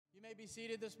may be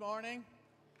seated this morning.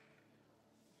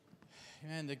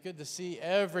 Amen. Good to see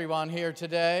everyone here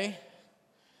today.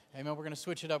 Amen. We're going to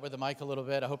switch it up with the mic a little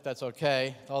bit. I hope that's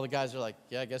okay. All the guys are like,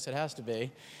 yeah, I guess it has to be.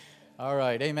 All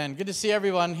right. Amen. Good to see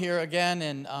everyone here again.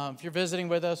 And if you're visiting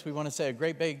with us, we want to say a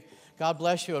great big God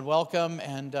bless you and welcome.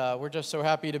 And we're just so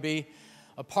happy to be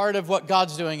a part of what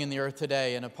God's doing in the earth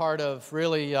today, and a part of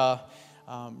really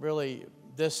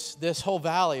this whole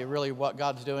valley, really what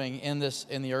God's doing in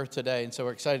the earth today. And so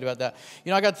we're excited about that. You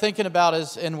know, I got thinking about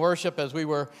as in worship as we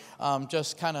were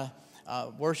just kind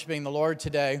of worshiping the Lord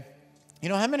today. You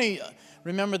know, how many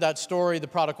remember that story, the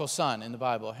prodigal son in the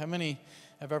Bible? How many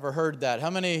have ever heard that?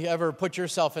 How many ever put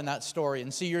yourself in that story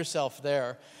and see yourself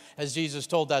there as Jesus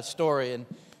told that story? And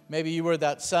maybe you were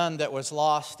that son that was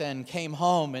lost and came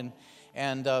home,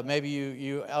 and maybe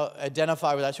you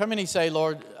identify with that. So how many say,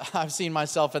 Lord, I've seen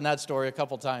myself in that story a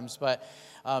couple times. But,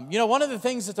 you know, one of the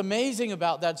things that's amazing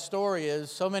about that story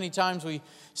is so many times we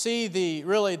see the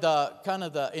kind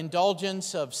of the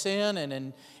indulgence of sin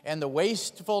and the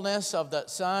wastefulness of that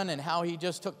son, and how he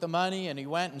just took the money and he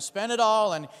went and spent it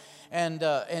all and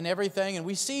everything. And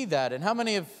we see that. And how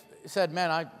many have said,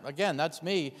 man, again, that's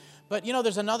me. But, you know,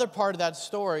 there's another part of that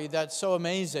story that's so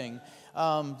amazing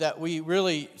that we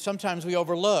really, sometimes we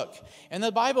overlook. And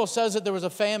the Bible says that there was a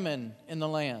famine in the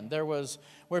land. There was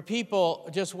where people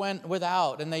just went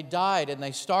without, and they died, and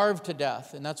they starved to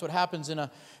death. And that's what happens in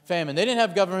a famine. They didn't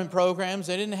have government programs.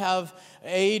 They didn't have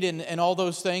aid and all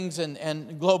those things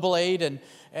and global aid. And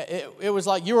it was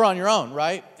like you were on your own,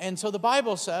 right? And so the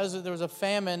Bible says that there was a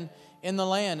famine in the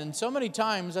land. And so many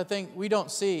times I think we don't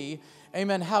see,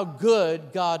 amen, how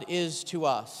good God is to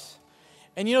us.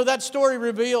 And you know, that story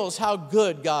reveals how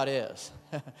good God is.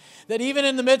 That even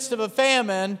in the midst of a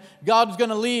famine, God's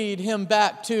going to lead him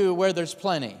back to where there's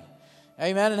plenty.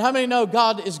 Amen. And how many know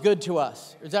God is good to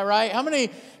us? Is that right? How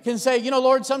many can say, you know,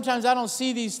 Lord, sometimes I don't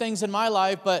see these things in my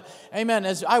life, but amen,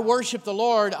 as I worship the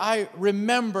Lord, I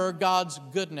remember God's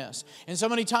goodness. And so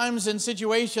many times in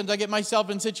situations, I get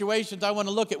myself in situations, I want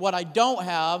to look at what I don't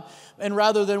have, and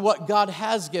rather than what God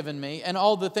has given me and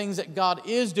all the things that God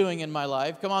is doing in my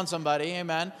life. Come on, somebody.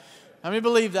 Amen. How many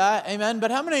believe that? Amen.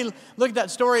 But how many look at that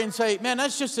story and say, man,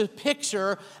 that's just a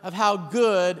picture of how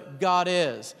good God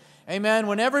is. Amen.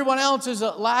 When everyone else is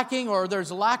lacking, or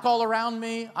there's lack all around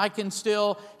me, I can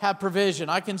still have provision.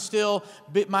 I can still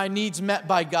be my needs met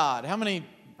by God. How many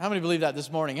believe that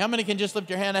this morning? How many can just lift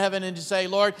your hand to heaven and just say,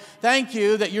 Lord, thank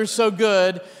you that you're so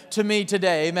good to me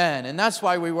today. Amen. And that's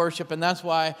why we worship, and that's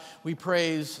why we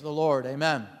praise the Lord.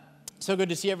 Amen. So good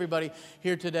to see everybody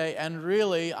here today. And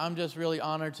really, I'm just really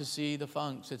honored to see the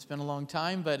Funks. It's been a long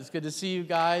time, but it's good to see you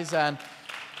guys. And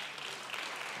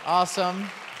awesome.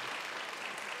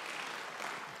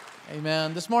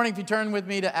 Amen. This morning, if you turn with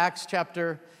me to Acts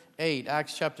chapter 8.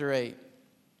 Acts chapter 8.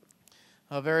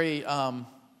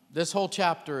 This whole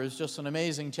chapter is just an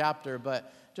amazing chapter,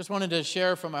 but just wanted to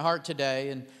share from my heart today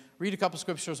and read a couple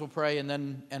scriptures, we'll pray,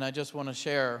 and I just want to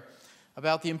share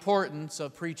about the importance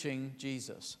of preaching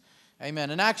Jesus.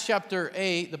 Amen. In Acts chapter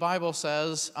 8, the Bible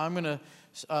says, I'm going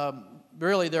to,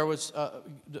 really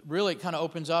it kind of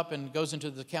opens up and goes into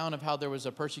the account of how there was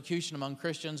a persecution among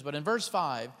Christians. But in verse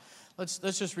 5, let's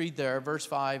just read there, verse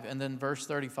 5 and then verse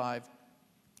 35.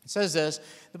 It says this,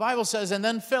 the Bible says, and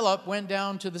then Philip went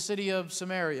down to the city of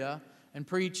Samaria and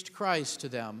preached Christ to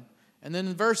them. And then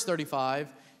in verse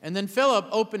 35, and then Philip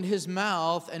opened his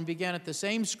mouth and began at the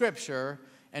same scripture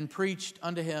and preached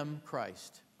unto him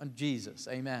Christ, unto Jesus.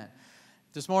 Amen.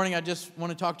 This morning, I just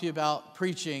want to talk to you about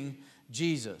preaching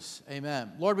Jesus.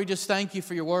 Amen. Lord, we just thank you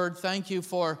for your word. Thank you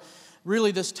for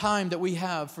really this time that we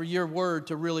have for your word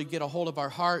to really get a hold of our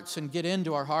hearts and get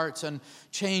into our hearts and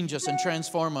change us and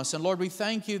transform us. And Lord, we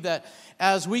thank you that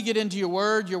as we get into your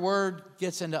word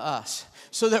gets into us.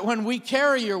 So that when we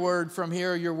carry your word from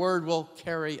here, your word will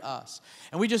carry us.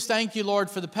 And we just thank you,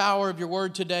 Lord, for the power of your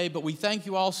word today. But we thank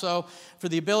you also for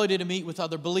the ability to meet with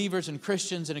other believers and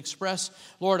Christians and express,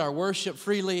 Lord, our worship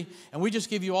freely. And we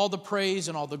just give you all the praise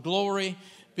and all the glory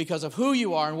because of who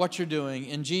you are and what you're doing.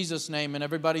 In Jesus' name. And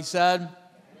everybody said,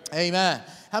 amen.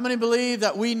 How many believe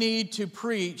that we need to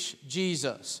preach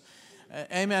Jesus?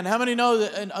 Amen. How many know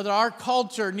that our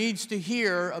culture needs to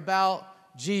hear about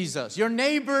Jesus? Your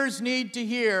neighbors need to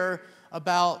hear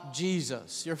about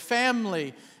Jesus. Your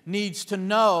family needs to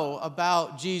know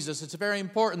about Jesus. It's very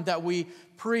important that we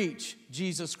preach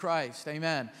Jesus Christ.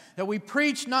 Amen. That we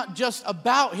preach not just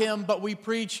about him, but we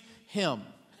preach him.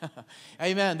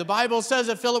 Amen. The Bible says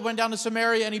that Philip went down to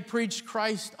Samaria and he preached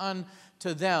Christ unto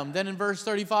to them. Then in verse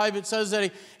 35, it says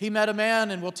that he met a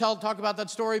man, and we'll talk about that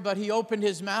story, but he opened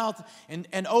his mouth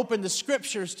and opened the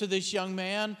scriptures to this young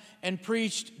man and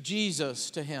preached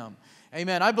Jesus to him.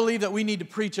 Amen. I believe that we need to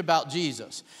preach about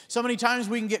Jesus. So many times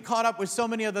we can get caught up with so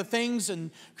many other things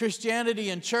in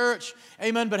Christianity and church.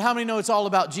 Amen. But how many know it's all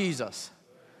about Jesus?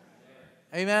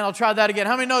 Amen. I'll try that again.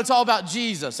 How many know it's all about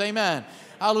Jesus? Amen.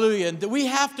 Hallelujah. And we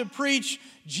have to preach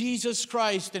Jesus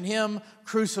Christ and Him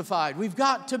crucified. We've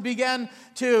got to begin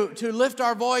to lift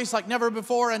our voice like never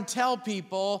before and tell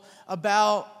people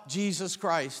about Jesus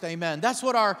Christ. Amen. That's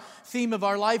what our theme of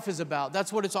our life is about.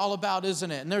 That's what it's all about, isn't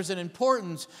it? And there's an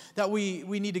importance that we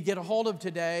need to get a hold of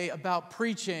today about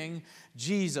preaching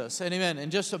Jesus. And amen.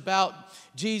 And just about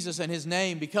Jesus and His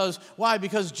name. Because why?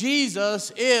 Because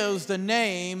Jesus is the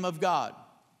name of God.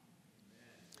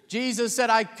 Jesus said,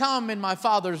 I come in my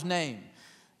Father's name.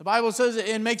 The Bible says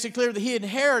it makes it clear that He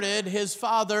inherited His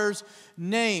Father's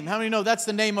name. How many know that's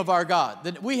the name of our God?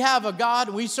 That we have a God,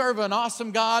 we serve an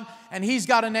awesome God, and He's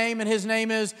got a name, and His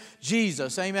name is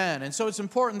Jesus. Amen. And so it's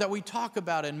important that we talk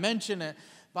about it and mention it.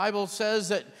 The Bible says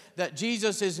that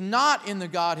Jesus is not in the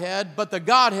Godhead, but the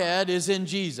Godhead is in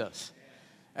Jesus.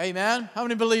 Amen. How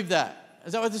many believe that?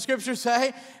 Is that what the Scriptures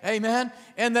say? Amen.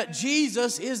 And that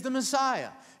Jesus is the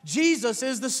Messiah. Jesus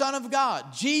is the Son of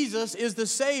God. Jesus is the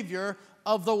Savior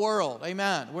of the world.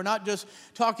 Amen. We're not just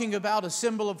talking about a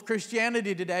symbol of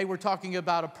Christianity today. We're talking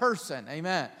about a person.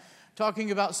 Amen.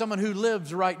 Talking about someone who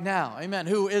lives right now. Amen.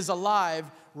 Who is alive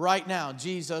right now.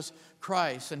 Jesus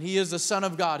Christ. And He is the Son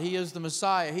of God. He is the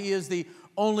Messiah. He is the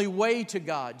only way to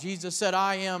God. Jesus said,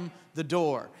 I am the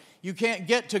door. You can't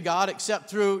get to God except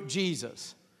through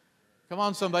Jesus. Come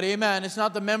on, somebody. Amen. It's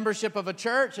not the membership of a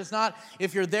church. It's not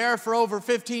if you're there for over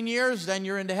 15 years, then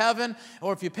you're into heaven.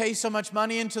 Or if you pay so much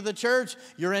money into the church,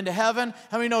 you're into heaven.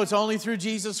 How many know it's only through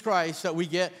Jesus Christ that we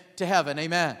get to heaven?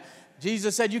 Amen.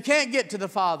 Jesus said, you can't get to the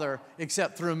Father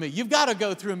except through me. You've got to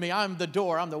go through me. I'm the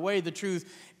door. I'm the way, the truth,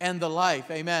 and the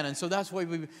life. Amen. And so that's why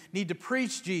we need to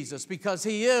preach Jesus, because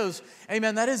He is,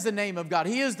 amen, that is the name of God.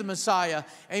 He is the Messiah.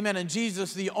 Amen. And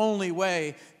Jesus the only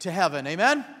way to heaven.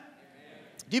 Amen.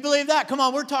 Do you believe that? Come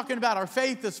on, we're talking about our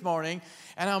faith this morning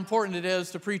and how important it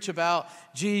is to preach about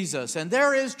Jesus. And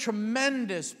there is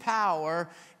tremendous power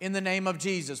in the name of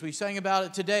Jesus. We sang about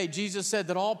it today. Jesus said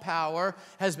that all power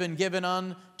has been given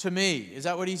unto me. Is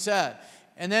that what He said?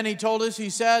 And then He told us, He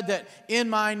said that in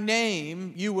my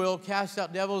name you will cast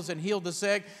out devils and heal the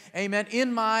sick. Amen.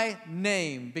 In my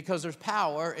name, because there's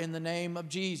power in the name of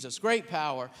Jesus. Great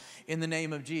power in the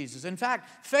name of Jesus. In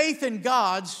fact, faith in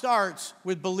God starts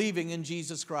with believing in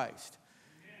Jesus Christ.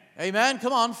 Amen.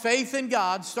 Come on. Faith in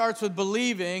God starts with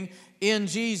believing in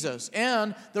Jesus.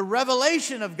 And the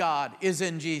revelation of God is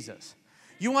in Jesus.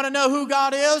 You want to know who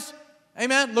God is?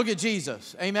 Amen. Look at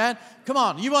Jesus. Amen. Come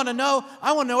on. You want to know?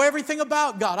 I want to know everything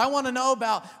about God. I want to know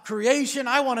about creation.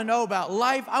 I want to know about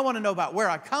life. I want to know about where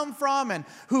I come from and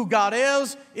who God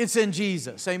is. It's in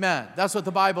Jesus. Amen. That's what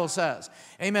the Bible says.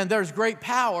 Amen. There's great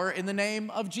power in the name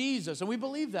of Jesus. And we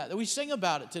believe that we sing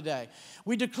about it today.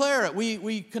 We declare it.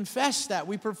 We confess that.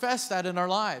 We profess that in our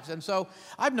lives. And so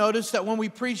I've noticed that when we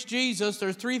preach Jesus,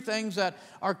 there's three things that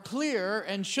are clear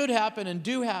and should happen and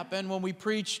do happen when we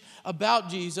preach about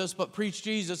Jesus, but preach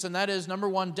Jesus. And that is, number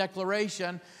one,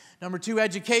 declaration. Number two,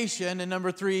 education. And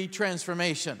number three,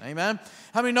 transformation. Amen.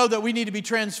 How many know that we need to be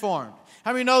transformed?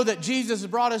 How many know that Jesus has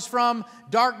brought us from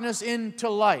darkness into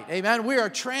light? Amen. We are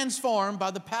transformed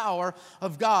by the power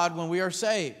of God when we are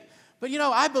saved. But you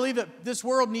know, I believe that this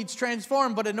world needs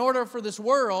transformed, but in order for this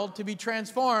world to be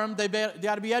transformed, they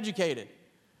got to be educated.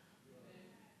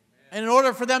 And in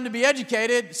order for them to be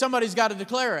educated, somebody's got to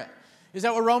declare it. Is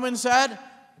that what Romans said?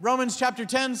 Romans chapter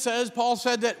 10 says, Paul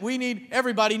said that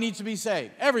everybody needs to be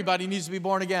saved. Everybody needs to be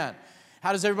born again.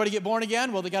 How does everybody get born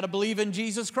again? Well, they got to believe in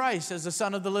Jesus Christ as the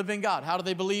Son of the living God. How do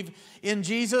they believe in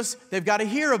Jesus? They've got to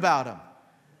hear about Him.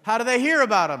 How do they hear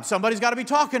about Him? Somebody's got to be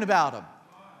talking about Him.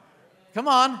 Come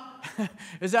on.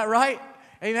 Is that right?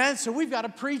 Amen. So we've got to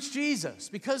preach Jesus,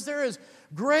 because there is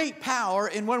great power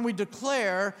in when we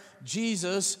declare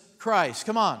Jesus Christ.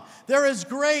 Come on. There is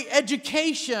great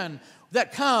education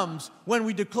that comes when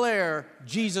we declare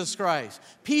Jesus Christ.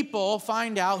 People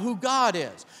find out who God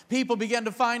is. People begin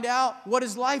to find out, what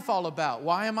is life all about?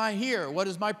 Why am I here? What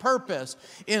is my purpose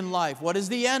in life? What is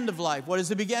the end of life? What is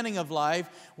the beginning of life?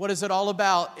 What is it all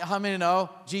about? How many know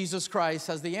Jesus Christ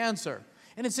has the answer?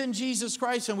 And it's in Jesus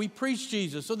Christ, and we preach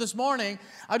Jesus. So this morning,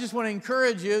 I just want to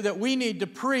encourage you that we need to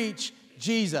preach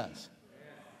Jesus.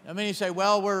 I mean, you say,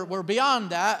 well, we're beyond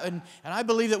that, and I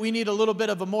believe that we need a little bit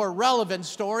of a more relevant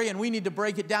story, and we need to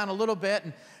break it down a little bit,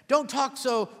 and don't talk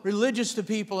so religious to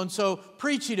people and so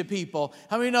preachy to people.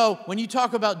 How many know when you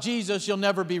talk about Jesus, you'll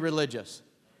never be religious?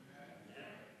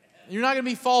 You're not going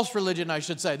to be false religion, I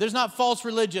should say. There's not false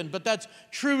religion, but that's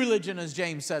true religion, as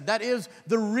James said. That is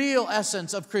the real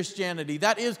essence of Christianity.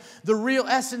 That is the real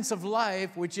essence of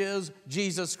life, which is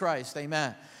Jesus Christ.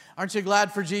 Amen. Aren't you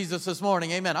glad for Jesus this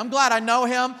morning? Amen. I'm glad I know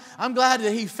Him. I'm glad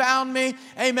that He found me.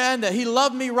 Amen. That He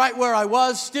loved me right where I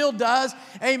was, still does.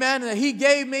 Amen. That He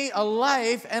gave me a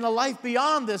life and a life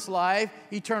beyond this life,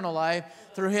 eternal life,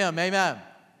 through Him. Amen.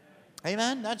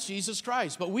 Amen. That's Jesus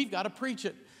Christ. But we've got to preach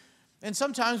it. And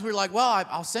sometimes we're like, well,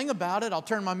 I'll sing about it. I'll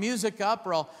turn my music up,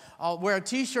 or I'll wear a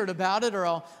T-shirt about it, or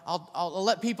I'll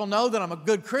let people know that I'm a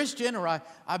good Christian, or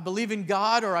I believe in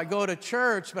God, or I go to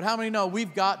church. But how many know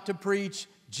we've got to preach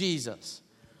Jesus?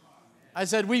 I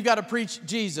said we've got to preach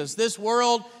Jesus. This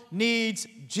world needs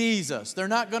Jesus. They're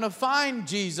not going to find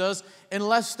Jesus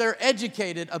unless they're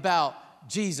educated about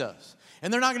Jesus.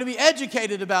 And they're not going to be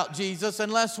educated about Jesus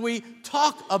unless we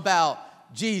talk about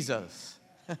Jesus.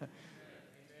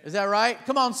 Is that right?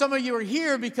 Come on, some of you are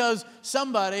here because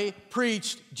somebody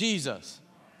preached Jesus.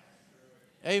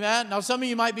 Amen. Now, some of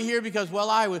you might be here because, well,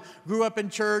 I grew up in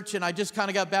church and I just kind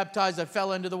of got baptized. I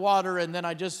fell into the water and then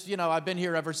I just, I've been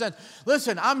here ever since.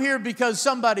 Listen, I'm here because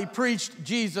somebody preached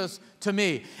Jesus to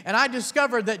me. And I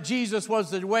discovered that Jesus was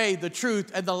the way, the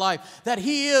truth, and the life. That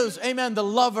He is, amen, the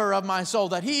lover of my soul.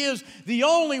 That He is the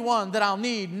only one that I'll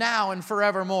need now and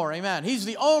forevermore. Amen. He's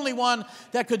the only one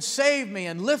that could save me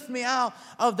and lift me out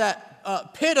of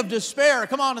that pit of despair.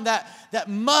 Come on, in that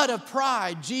mud of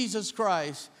pride. Jesus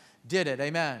Christ did it.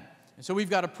 Amen. And so we've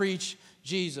got to preach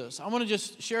Jesus. I want to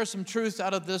just share some truths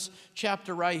out of this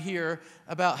chapter right here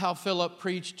about how Philip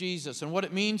preached Jesus and what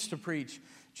it means to preach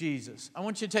Jesus. I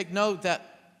want you to take note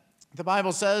that the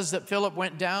Bible says that Philip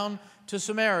went down to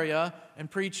Samaria and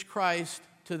preached Christ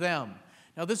to them.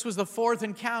 Now, this was the fourth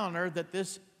encounter that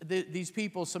these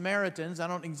people, Samaritans, I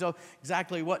don't know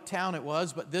exactly what town it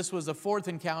was, but this was the fourth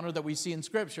encounter that we see in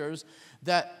Scriptures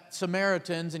that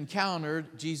Samaritans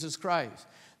encountered Jesus Christ.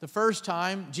 The first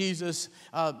time Jesus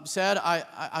said,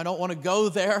 I don't want to go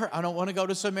there. I don't want to go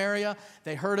to Samaria.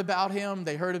 They heard about Him.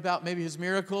 They heard about maybe His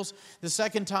miracles. The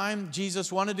second time,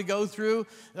 Jesus wanted to go through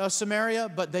Samaria,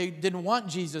 but they didn't want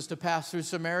Jesus to pass through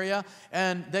Samaria.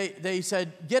 And they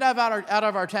said, get out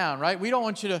of our town, right? We don't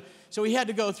want you to. So He had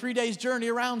to go 3 days' journey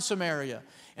around Samaria.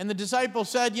 And the disciples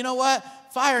said, you know what?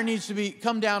 Fire needs to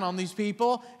come down on these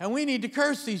people, and we need to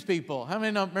curse these people. How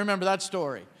many remember that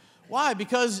story? Why?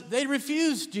 Because they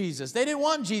refused Jesus. They didn't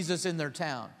want Jesus in their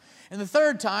town. And the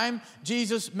third time,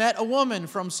 Jesus met a woman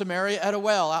from Samaria at a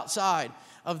well outside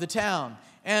of the town.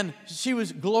 And she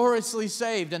was gloriously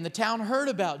saved, and the town heard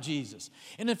about Jesus.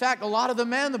 And in fact, a lot of the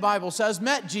men, the Bible says,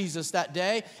 met Jesus that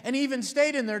day and even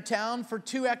stayed in their town for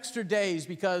 2 extra days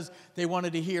because they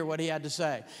wanted to hear what He had to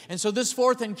say. And so this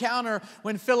fourth encounter,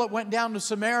 when Philip went down to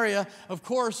Samaria, of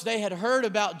course, they had heard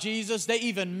about Jesus. They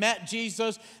even met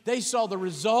Jesus. They saw the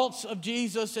results of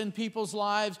Jesus in people's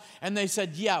lives, and they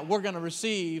said, yeah, we're going to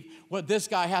receive what this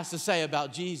guy has to say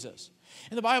about Jesus.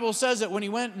 And the Bible says that when he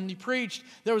went and he preached,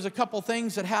 there was a couple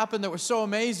things that happened that were so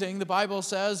amazing. The Bible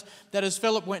says that as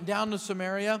Philip went down to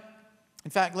Samaria,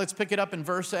 in fact, let's pick it up in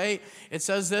verse 8. It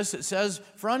says this, it says,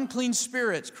 for unclean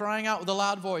spirits crying out with a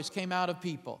loud voice came out of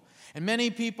people. And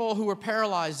many people who were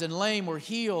paralyzed and lame were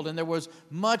healed, and there was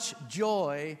much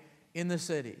joy in the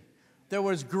city. There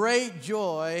was great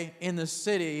joy in the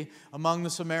city among the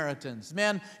Samaritans.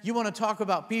 Man, you want to talk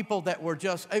about people that were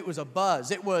just, it was a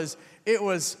buzz. It was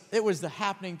the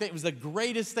happening thing. It was the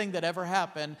greatest thing that ever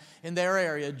happened in their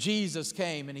area. Jesus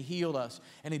came and He healed us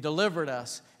and He delivered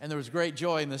us, and there was great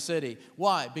joy in the city.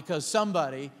 Why? Because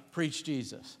somebody preached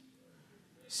Jesus.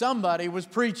 Somebody was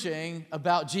preaching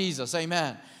about Jesus.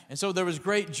 Amen. And so there was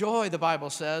great joy, the Bible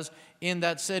says, in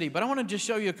that city. But I want to just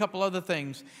show you a couple other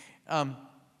things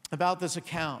about this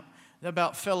account,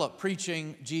 about Philip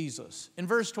preaching Jesus. In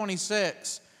verse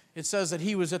 26, it says that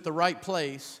he was at the right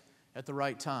place at the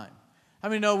right time. How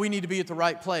many know we need to be at the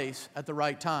right place at the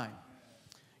right time?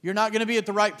 You're not going to be at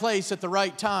the right place at the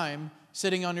right time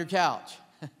sitting on your couch.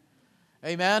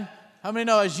 Amen? How many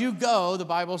know as you go, the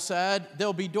Bible said,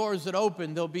 there'll be doors that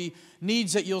open, there'll be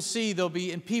needs that you'll see, there'll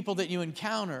be people that you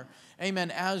encounter.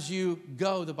 Amen, as you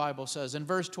go, the Bible says. In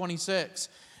verse 26,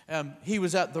 he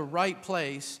was at the right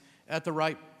place at the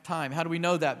right time. How do we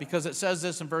know that? Because it says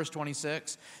this in verse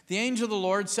 26. The angel of the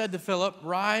Lord said to Philip,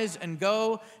 rise and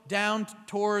go down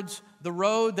towards the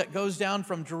road that goes down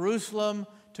from Jerusalem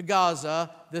to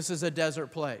Gaza. This is a desert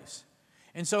place.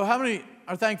 And so how many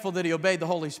are thankful that he obeyed the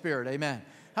Holy Spirit? Amen.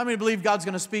 How many believe God's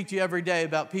going to speak to you every day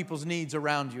about people's needs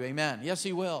around you? Amen. Yes,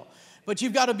 he will. But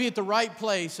you've got to be at the right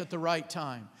place at the right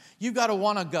time. You've got to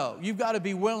want to go. You've got to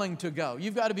be willing to go.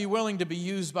 You've got to be willing to be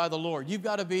used by the Lord. You've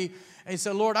got to be, and he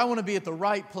said, Lord, I want to be at the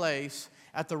right place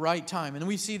at the right time. And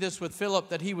we see this with Philip,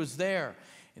 that he was there.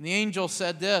 And the angel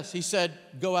said this. He said,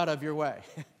 go out of your way.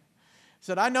 He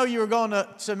said, I know you were going to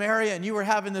Samaria and you were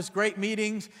having this great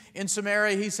meetings in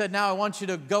Samaria. He said, now I want you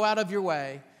to go out of your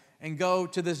way and go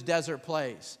to this desert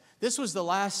place. This was the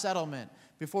last settlement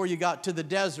before you got to the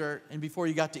desert and before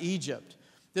you got to Egypt.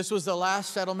 This was the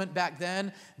last settlement back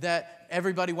then that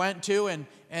everybody went to.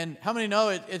 And how many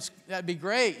know that'd be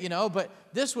great, you know, but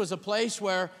this was a place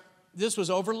where this was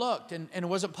overlooked and it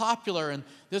wasn't popular. And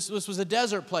this was a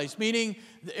desert place, meaning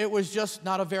it was just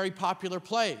not a very popular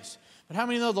place. But how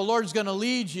many know the Lord's going to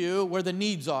lead you where the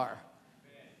needs are?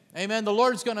 Amen. The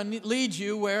Lord's going to lead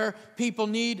you where people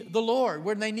need the Lord,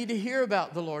 where they need to hear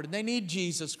about the Lord, and they need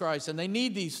Jesus Christ, and they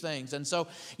need these things. And so,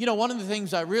 you know, one of the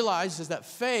things I realized is that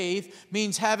faith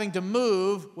means having to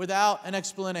move without an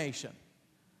explanation.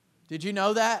 Did you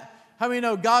know that? How many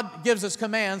know God gives us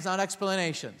commands, not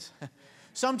explanations?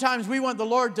 Sometimes we want the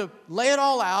Lord to lay it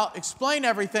all out, explain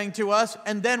everything to us,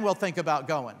 and then we'll think about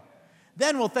going.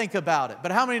 Then we'll think about it.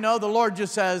 But how many know the Lord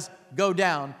just says, go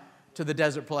down to the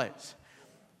desert place?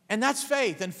 And that's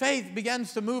faith. And faith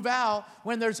begins to move out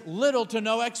when there's little to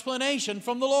no explanation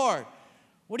from the Lord.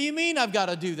 What do you mean I've got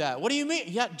to do that? What do you mean?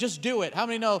 Yeah, just do it. How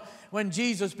many know when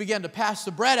Jesus began to pass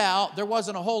the bread out, there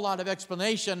wasn't a whole lot of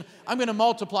explanation. I'm going to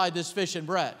multiply this fish and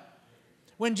bread.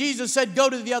 When Jesus said, go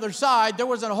to the other side, there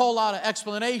wasn't a whole lot of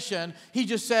explanation. He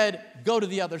just said, go to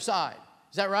the other side.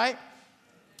 Is that right?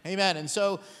 Amen. And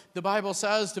so the Bible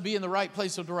says to be in the right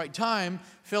place at the right time,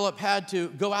 Philip had to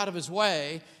go out of his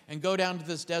way and go down to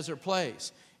this desert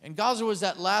place. And Gaza was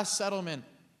that last settlement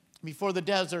before the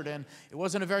desert, and it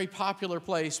wasn't a very popular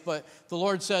place, but the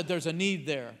Lord said there's a need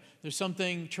there. There's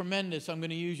something tremendous. I'm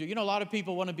going to use you. You know, a lot of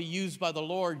people want to be used by the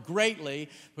Lord greatly,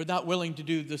 but not willing to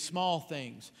do the small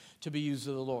things to be used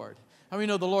of the Lord. How many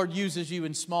know the Lord uses you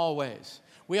in small ways?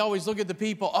 We always look at the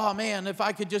people, oh man, if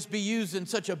I could just be used in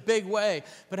such a big way.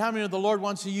 But how many know the Lord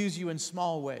wants to use you in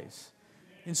small ways?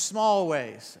 In small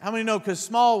ways. How many know? Because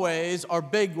small ways are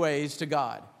big ways to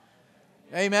God.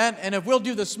 Amen. And if we'll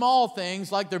do the small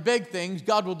things like they're big things,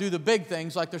 God will do the big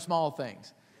things like they're small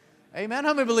things. Amen.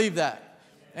 How many believe that?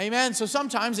 Amen. So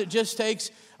sometimes it just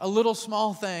takes a little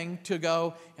small thing to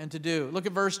go and to do. Look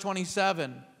at verse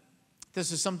 27.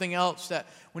 This is something else that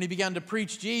when he began to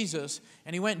preach Jesus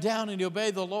and he went down and he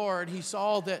obeyed the Lord, he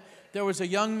saw that there was a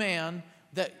young man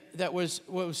that was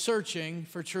searching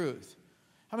for truth.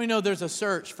 How many know there's a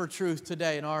search for truth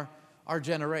today in our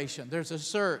generation? There's a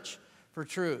search for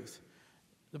truth.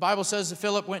 The Bible says that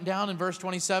Philip went down in verse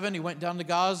 27. He went down to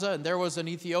Gaza, and there was an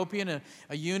Ethiopian,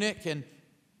 a eunuch, and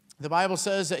the Bible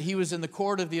says that he was in the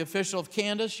court of the official of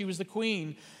Candace. She was the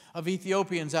queen of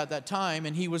Ethiopians at that time,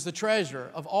 and he was the treasurer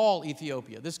of all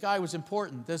Ethiopia. This guy was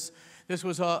important. This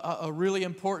was a really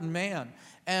important man.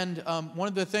 And one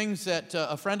of the things that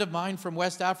a friend of mine from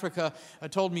West Africa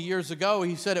told me years ago,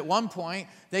 he said at one point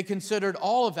they considered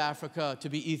all of Africa to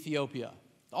be Ethiopia.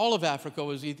 All of Africa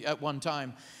was at one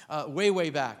time, way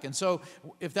back. And so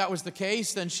if that was the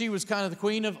case, then she was kind of the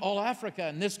queen of all Africa,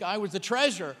 and this guy was the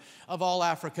treasurer of all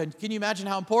Africa. Can you imagine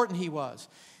how important he was?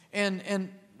 And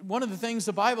one of the things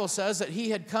the Bible says that he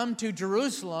had come to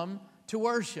Jerusalem to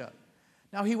worship.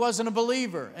 Now, he wasn't a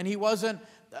believer, and he wasn't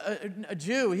a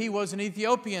Jew. He was an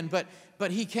Ethiopian, but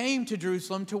he came to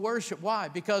Jerusalem to worship. Why?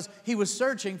 Because he was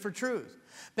searching for truth.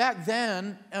 Back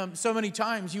then, so many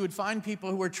times you would find people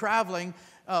who were traveling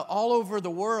all over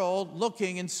the world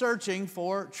looking and searching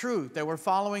for truth. They were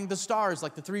following the stars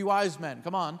like the three wise men.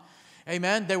 Come on.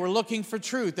 Amen. They were looking for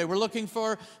truth. They were looking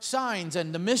for signs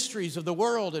and the mysteries of the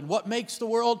world and what makes the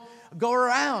world go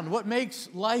around, what makes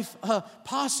life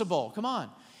possible. Come on.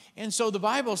 And so the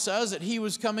Bible says that he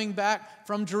was coming back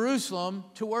from Jerusalem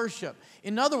to worship.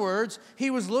 In other words, he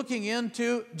was looking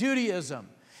into Judaism.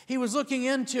 He was looking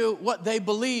into what they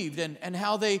believed and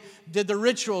how they did their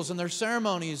rituals and their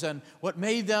ceremonies and what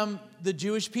made them the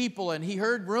Jewish people. And he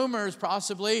heard rumors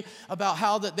possibly about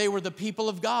how that they were the people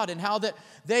of God and how that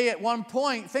they at one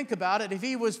point, think about it, if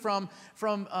he was from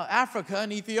Africa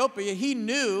and Ethiopia, he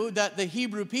knew that the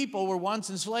Hebrew people were once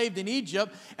enslaved in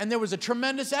Egypt and there was a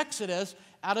tremendous exodus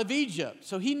out of Egypt.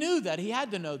 So he knew that. He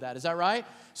had to know that. Is that right?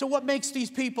 So what makes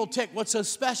these people tick? What's so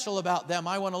special about them?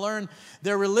 I want to learn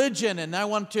their religion and I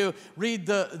want to read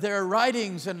their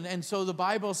writings. And so the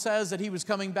Bible says that he was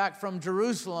coming back from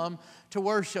Jerusalem to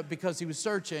worship because he was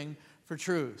searching for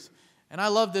truth. And I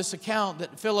love this account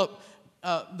that Philip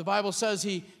the Bible says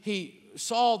he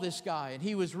saw this guy, and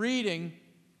he was reading,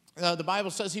 the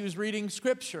Bible says he was reading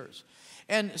scriptures.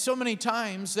 And so many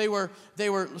times they were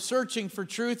searching for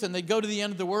truth, and they'd go to the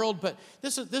end of the world. But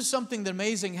this is something that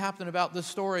amazing happened about this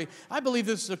story. I believe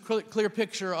this is a clear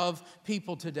picture of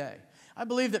people today. I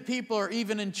believe that people are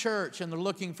even in church and they're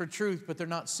looking for truth, but they're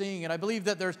not seeing it. I believe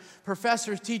that there's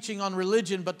professors teaching on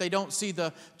religion, but they don't see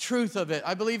the truth of it.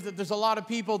 I believe that there's a lot of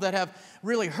people that have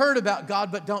really heard about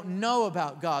God, but don't know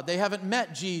about God. They haven't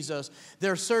met Jesus.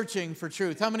 They're searching for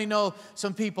truth. How many know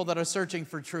some people that are searching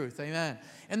for truth? Amen.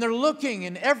 And they're looking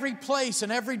in every place, in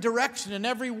every direction, in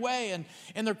every way,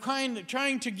 and they're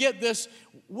trying to get this,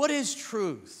 what is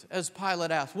truth? As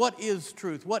Pilate asked, what is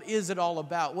truth? What is it all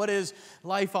about? What is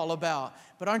life all about?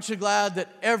 But aren't you glad that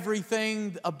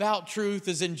everything about truth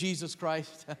is in Jesus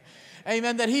Christ?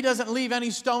 Amen. That He doesn't leave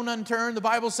any stone unturned. The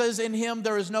Bible says in Him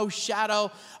there is no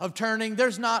shadow of turning.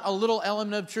 There's not a little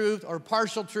element of truth or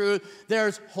partial truth.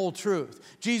 There's whole truth.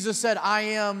 Jesus said, I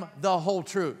am the whole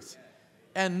truth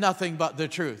and nothing but the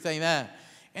truth. Amen.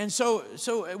 And so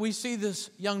we see this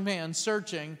young man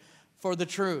searching for the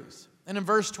truth. And in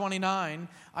verse 29,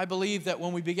 I believe that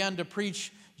when we begin to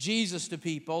preach Jesus to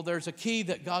people, there's a key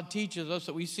that God teaches us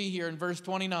that we see here in verse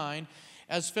 29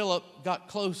 as Philip got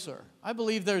closer. I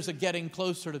believe there's a getting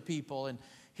closer to people and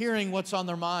hearing what's on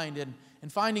their mind and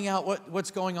finding out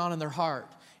what's going on in their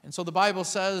heart. And so the Bible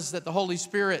says that the Holy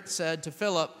Spirit said to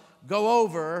Philip, go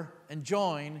over and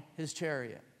join his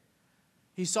chariot.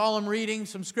 He saw him reading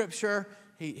some scripture.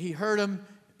 He heard him,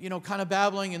 kind of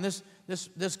babbling. And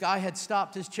this guy had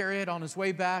stopped his chariot on his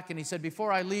way back. And he said,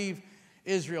 before I leave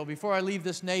Israel, before I leave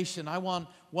this nation, I want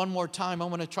one more time, I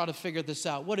want to try to figure this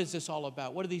out. What is this all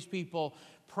about? What are these people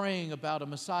praying about a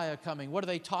Messiah coming? What are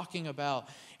they talking about?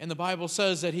 And the Bible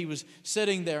says that he was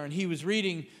sitting there and he was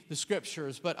reading the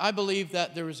scriptures. But I believe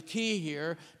that there is a key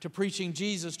here to preaching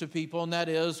Jesus to people, and that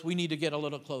is we need to get a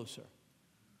little closer.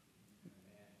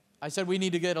 I said we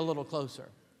need to get a little closer.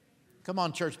 Come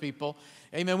on, church people.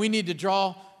 Amen. We need to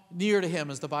draw near to Him,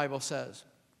 as the Bible says.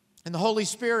 And the Holy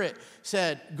Spirit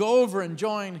said, go over and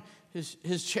join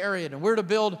his chariot. And we're to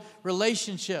build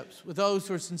relationships with those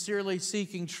who are sincerely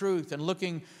seeking truth and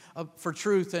looking for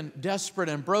truth and desperate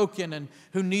and broken and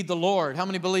who need the Lord. How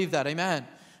many believe that? Amen.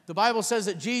 The Bible says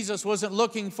that Jesus wasn't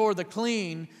looking for the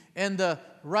clean and the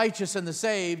righteous and the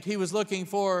saved. He was looking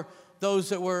for those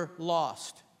that were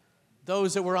lost,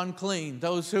 those that were unclean,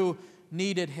 those who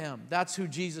needed Him. That's who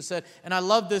Jesus said. And I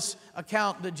love this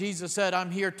account that Jesus said, I'm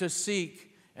here to seek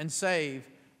and save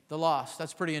the lost.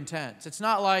 That's pretty intense. It's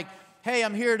not like, hey,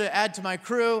 I'm here to add to my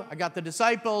crew. I got the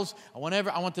disciples. I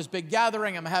want this big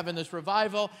gathering. I'm having this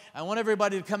revival. I want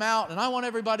everybody to come out, and I want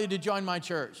everybody to join my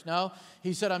church. No,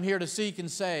 He said, I'm here to seek and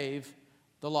save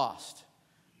the lost.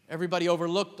 Everybody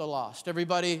overlooked the lost.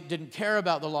 Everybody didn't care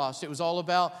about the lost. It was all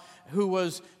about who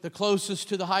was the closest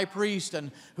to the high priest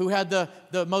and who had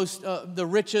the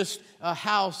richest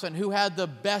house and who had the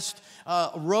best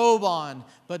robe on.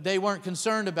 But they weren't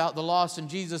concerned about the lost. And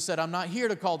Jesus said, I'm not here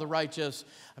to call the righteous.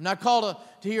 I'm not called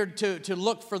here to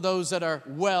look for those that are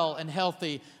well and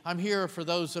healthy. I'm here for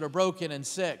those that are broken and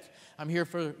sick. I'm here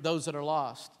for those that are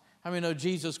lost. How many know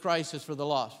Jesus Christ is for the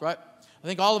lost, right? I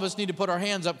think all of us need to put our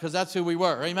hands up because that's who we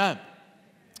were. Amen.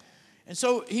 And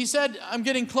so he said, I'm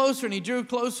getting closer, and he drew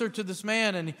closer to this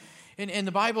man. And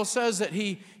the Bible says that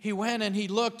he went and he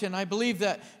looked, and I believe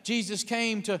that Jesus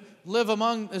came to live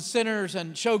among the sinners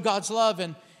and show God's love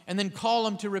and then call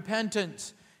them to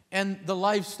repentance and the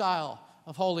lifestyle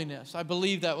of holiness. I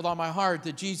believe that with all my heart,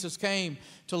 that Jesus came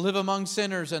to live among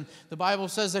sinners. And the Bible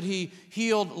says that He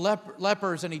healed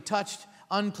lepers and He touched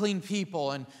unclean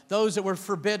people and those that were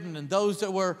forbidden and those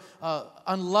that were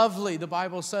unlovely. The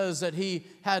Bible says that He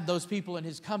had those people in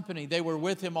His company. They were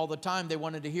with Him all the time. They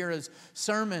wanted to hear His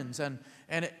sermons. And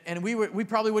we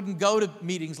probably wouldn't go to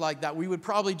meetings like that. We would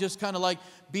probably just kind of like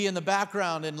be in the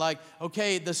background and like,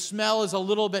 okay, the smell is a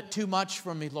little bit too much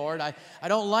for me, Lord. I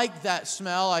don't like that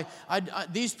smell.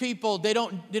 These people, they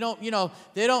don't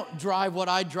drive what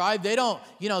I drive. They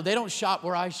don't shop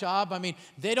where I shop. I mean,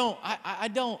 I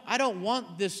don't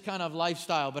want this kind of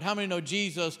lifestyle. But how many know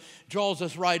Jesus draws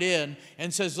us right in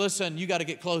and says, listen, you got to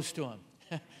get close to Him.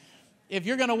 If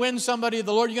you're going to win somebody to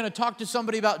the Lord, you're going to talk to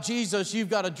somebody about Jesus, you've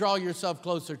got to draw yourself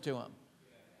closer to Him.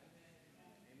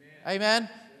 Amen?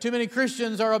 Too many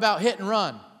Christians are about hit and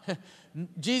run.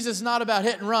 Jesus is not about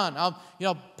hit and run.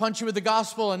 I'll punch you with the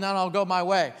gospel and then I'll go my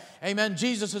way. Amen?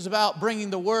 Jesus is about bringing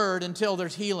the word until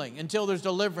there's healing, until there's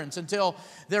deliverance, until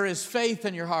there is faith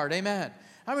in your heart. Amen?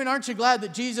 I mean, aren't you glad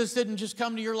that Jesus didn't just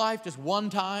come to your life just one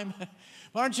time?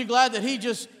 Aren't you glad that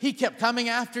he kept coming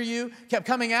after you, kept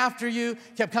coming after you,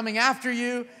 kept coming after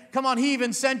you? Come on, he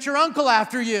even sent your uncle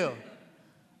after you.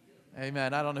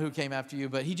 Amen. I don't know who came after you,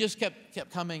 but he just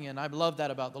kept coming, and I love that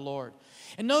about the Lord.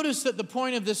 And notice that the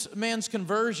point of this man's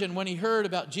conversion when he heard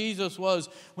about Jesus was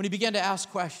when he began to ask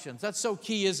questions. That's so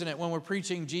key, isn't it, when we're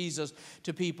preaching Jesus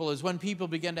to people, is when people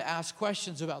begin to ask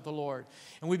questions about the Lord.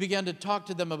 And we begin to talk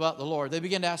to them about the Lord. They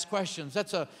begin to ask questions.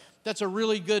 That's a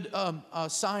really good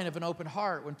sign of an open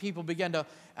heart when people begin to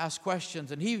ask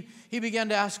questions. And he began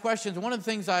to ask questions. And one of the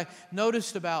things I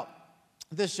noticed about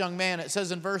this young man, it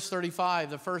says in verse 35,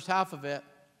 the first half of it,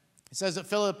 it says that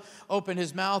Philip opened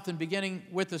his mouth and beginning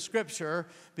with the scripture,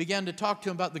 began to talk to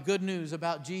him about the good news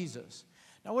about Jesus.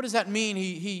 Now, what does that mean?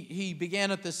 He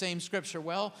began at the same scripture.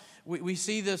 Well, we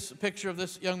see this picture of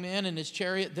this young man in his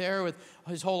chariot there with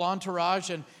his whole entourage,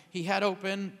 and he had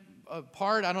open a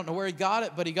part, I don't know where he got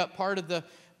it, but he got part of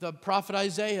the prophet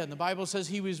Isaiah, and the Bible says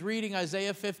he was reading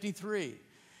Isaiah 53.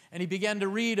 And he began to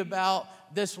read about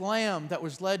this lamb that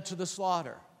was led to the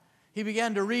slaughter. He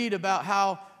began to read about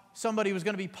how somebody was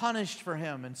going to be punished for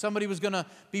him, and somebody was going to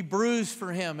be bruised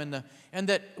for him, and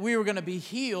that we were going to be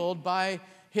healed by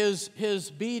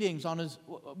his beatings on his.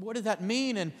 What did that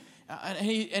mean? And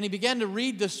he began to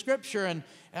read the scripture, and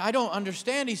I don't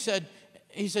understand. He said,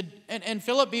 and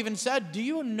Philip even said, "Do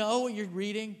you know what you're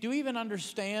reading? Do you even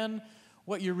understand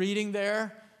what you're reading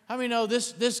there?" How many know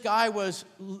this guy was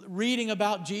reading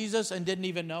about Jesus and didn't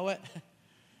even know it?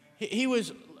 He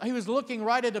was looking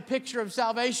right at a picture of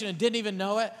salvation and didn't even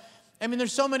know it. I mean,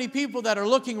 there's so many people that are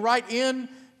looking right in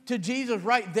to Jesus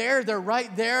right there. They're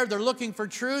right there. They're looking for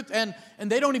truth, and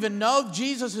they don't even know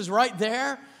Jesus is right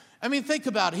there. I mean, think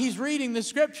about it. He's reading the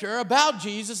scripture about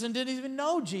Jesus and didn't even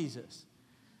know Jesus.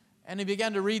 And he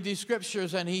began to read these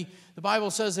scriptures, and the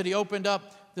Bible says that he opened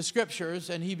up the scriptures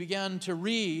and he began to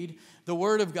read the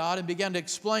Word of God and began to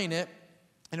explain it,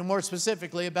 and more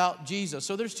specifically about Jesus.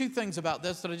 So there's two things about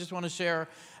this that I just want to share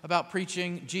about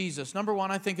preaching Jesus. Number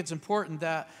one, I think it's important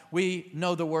that we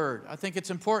know the Word. I think it's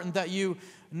important that you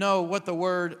know what the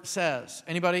Word says.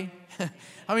 Anybody?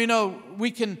 How many know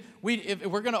if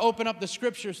we're going to open up the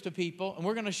scriptures to people and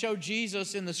we're going to show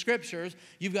Jesus in the scriptures,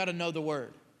 you've got to know the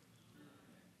Word.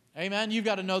 Amen? You've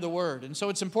got to know the Word. And so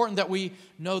it's important that we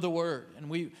know the Word.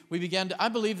 And I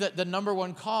believe that the number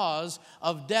one cause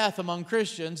of death among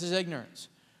Christians is ignorance.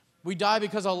 We die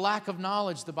because of a lack of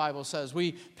knowledge, the Bible says.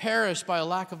 We perish by a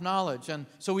lack of knowledge. And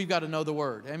so we've got to know the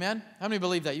Word. Amen? How many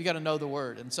believe that? You've got to know the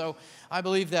Word. And so I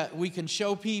believe that we can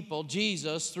show people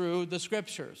Jesus through the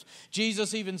Scriptures.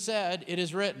 Jesus even said, "It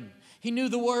is written." He knew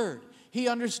the Word. He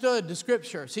understood the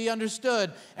scriptures. He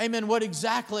understood, amen, what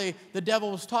exactly the devil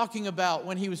was talking about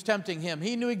when he was tempting him.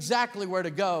 He knew exactly where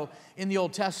to go in the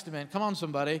Old Testament. Come on,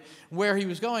 somebody, where he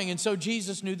was going. And so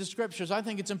Jesus knew the scriptures. I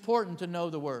think it's important to know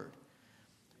the Word.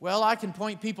 Well, I can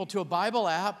point people to a Bible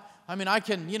app. I mean, I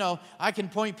can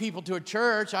point people to a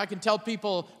church. I can tell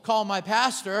people, call my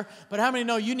pastor. But how many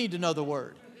know you need to know the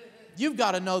Word? You've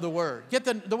got to know the Word. Get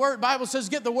the Word. Bible says,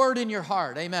 get the Word in your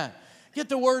heart. Amen. Get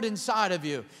the Word inside of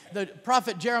you. The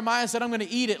prophet Jeremiah said, "I'm going to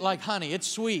eat it like honey. It's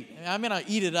sweet. I'm going to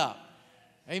eat it up."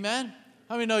 Amen?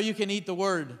 How many know you can eat the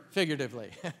Word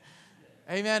figuratively?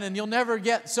 Amen? And you'll never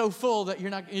get so full that you're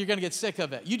going to get sick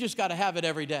of it. You just got to have it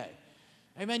every day.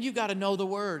 Amen? You've got to know the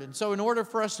Word. And so in order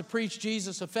for us to preach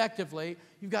Jesus effectively,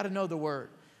 you've got to know the Word.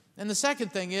 And the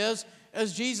second thing is,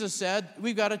 as Jesus said,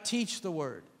 we've got to teach the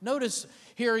Word. Notice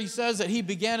here he says that he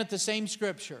began at the same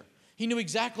scripture. He knew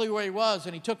exactly where he was,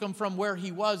 and he took him from where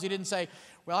he was. He didn't say,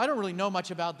 "Well, I don't really know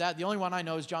much about that. The only one I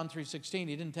know is John 3:16."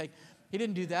 He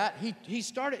didn't do that.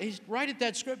 He's right at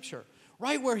that scripture,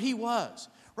 right where he was,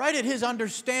 right at his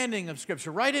understanding of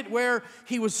scripture, right at where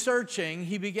he was searching.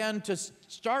 He began to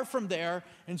start from there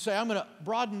and say, "I'm going to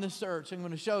broaden the search. I'm going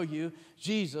to show you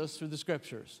Jesus through the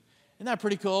scriptures." Isn't that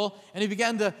pretty cool? And he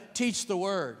began to teach the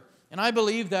Word. And I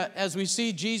believe that as we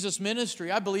see Jesus'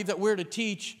 ministry, I believe that we're to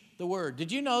teach the Word.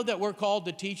 Did you know that we're called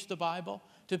to teach the Bible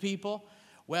to people?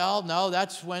 Well, no,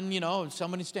 that's when,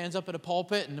 somebody stands up at a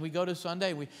pulpit and we go to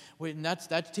Sunday, and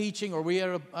that's teaching, or we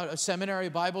at a seminary,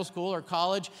 Bible school, or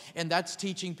college, and that's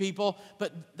teaching people.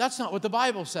 But that's not what the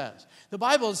Bible says. The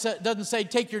Bible doesn't say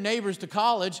take your neighbors to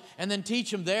college and then teach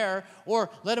them there,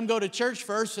 or let them go to church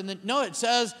first. No, it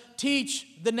says teach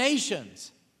the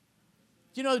nations.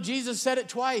 Jesus said it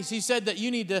twice. He said that you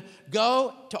need to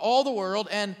go to all the world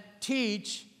and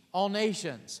teach all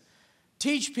nations.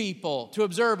 Teach people to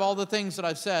observe all the things that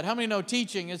I've said. How many know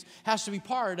teaching has to be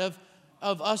part of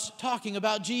us talking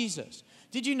about Jesus?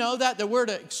 Did you know that we're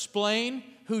to explain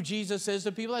who Jesus is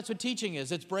to people. That's what teaching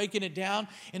is. It's breaking it down.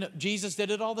 And Jesus did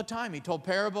it all the time. He told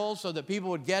parables so that people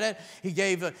would get it. He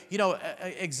gave,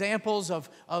 examples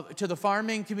to the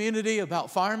farming community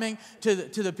about farming, to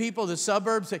the people, the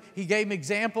suburbs. He gave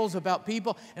examples about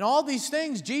people. And all these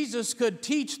things, Jesus could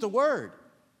teach the Word.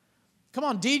 Come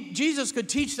on, Jesus could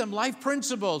teach them life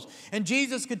principles, and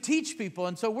Jesus could teach people.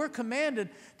 And so we're commanded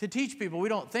to teach people. We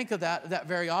don't think of that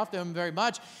very often, very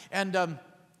much. And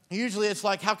usually it's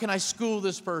like, how can I school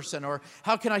this person? Or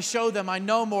how can I show them I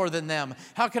know more than them?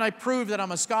 How can I prove that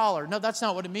I'm a scholar? No, that's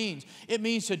not what it means. It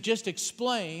means to just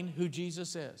explain who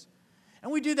Jesus is. And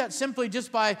we do that simply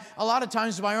just by, a lot of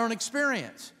times, by our own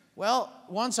experience. Well,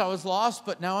 once I was lost,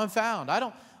 but now I'm found. I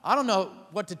don't know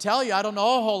what to tell you. I don't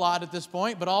know a whole lot at this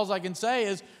point, but all I can say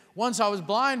is, once I was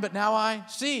blind, but now I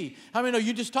see. How many know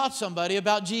you just taught somebody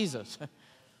about Jesus?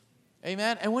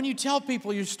 Amen? And when you tell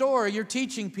people your story, you're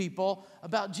teaching people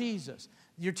about Jesus.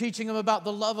 You're teaching them about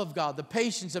the love of God, the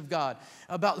patience of God,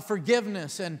 about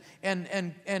forgiveness and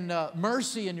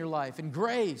mercy in your life and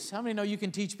grace. How many know you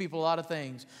can teach people a lot of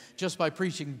things just by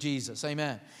preaching Jesus?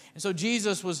 Amen? And so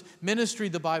Jesus was ministry,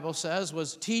 the Bible says,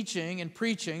 was teaching and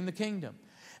preaching the kingdom.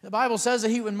 The Bible says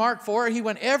that in Mark 4, he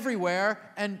went everywhere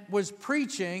and was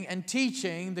preaching and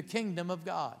teaching the kingdom of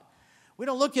God. We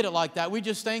don't look at it like that. We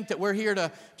just think that we're here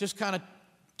to just kind of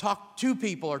talk to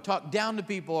people or talk down to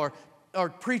people or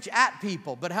preach at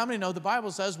people. But how many know the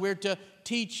Bible says we're to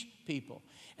teach people?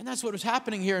 And that's what was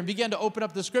happening here, and began to open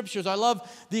up the Scriptures. I love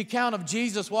the account of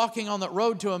Jesus walking on the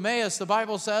road to Emmaus. The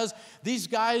Bible says these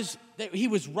guys, he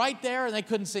was right there and they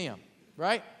couldn't see him,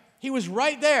 right? He was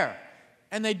right there.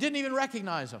 And they didn't even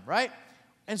recognize him, right?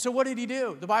 And so what did he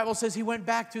do? The Bible says he went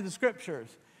back to the Scriptures.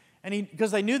 And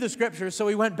because they knew the Scriptures, so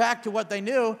he went back to what they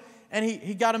knew, and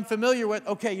he got them familiar with,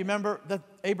 okay, you remember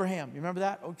Abraham? You remember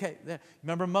that? Okay. You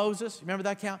remember Moses? You remember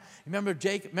that count? You remember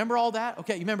Jacob? Remember all that?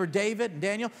 Okay. You remember David and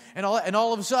Daniel? And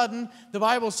all of a sudden, the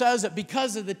Bible says that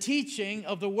because of the teaching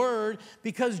of the Word,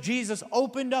 because Jesus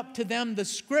opened up to them the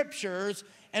Scriptures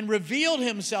and revealed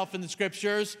himself in the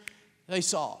Scriptures, they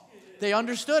saw. They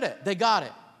understood it. They got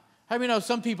it. How many know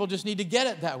some people just need to get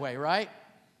it that way, right?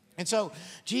 And so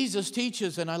Jesus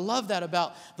teaches, and I love that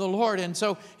about the Lord. And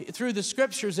so through the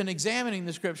Scriptures and examining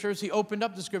the Scriptures, he opened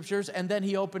up the Scriptures, and then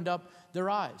he opened up their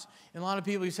eyes. And a lot of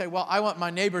people, you say, well, I want my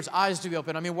neighbor's eyes to be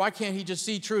open. I mean, why can't he just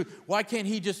see truth? Why can't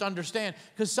he just understand?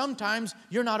 Because sometimes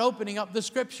you're not opening up the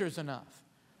Scriptures enough.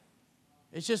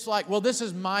 It's just like, well, this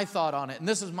is my thought on it, and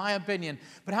this is my opinion.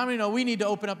 But how many know we need to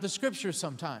open up the Scriptures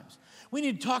sometimes? We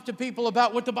need to talk to people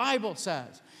about what the Bible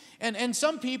says. And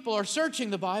some people are searching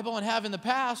the Bible and have in the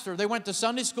past, or they went to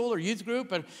Sunday school or youth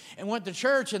group and went to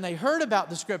church and they heard about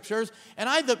the Scriptures. And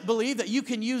I believe that you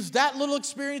can use that little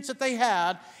experience that they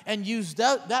had and use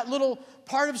that little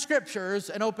part of Scriptures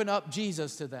and open up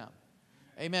Jesus to them.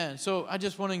 Amen. So I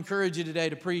just want to encourage you today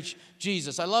to preach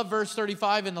Jesus. I love verse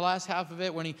 35 in the last half of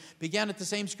it. When he began at the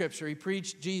same Scripture, he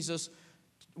preached Jesus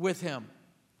with him.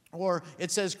 Or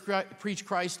it says, preach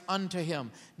Christ unto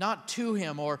him, not to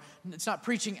him, or it's not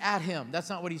preaching at him. That's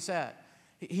not what he said.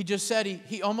 He just said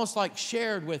he almost like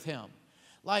shared with him.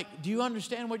 Like, do you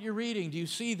understand what you're reading? Do you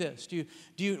see this?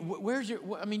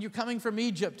 You're coming from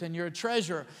Egypt and you're a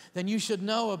treasurer, then you should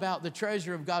know about the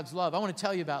treasure of God's love. I want to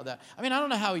tell you about that. I don't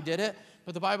know how he did it,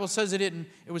 but the Bible says it didn't.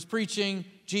 It was preaching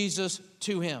Jesus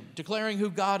to him, declaring who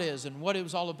God is and what it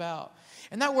was all about.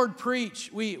 And that word preach,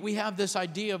 we have this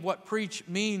idea of what preach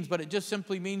means, but it just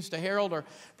simply means to herald or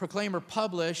proclaim or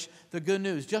publish the good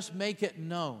news. Just make it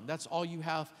known. That's all you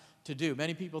have to do.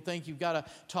 Many people think you've got to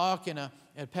talk in a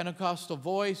Pentecostal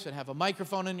voice and have a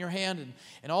microphone in your hand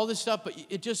and all this stuff, but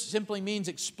it just simply means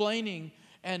explaining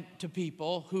to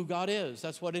people who God is.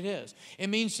 That's what it is. It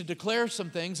means to declare some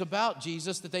things about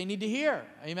Jesus that they need to hear.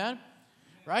 Amen?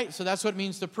 Right? So that's what it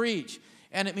means to preach.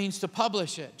 And it means to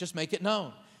publish it. Just make it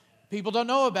known. People don't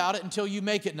know about it until you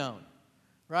make it known,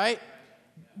 right?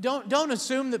 Don't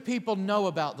assume that people know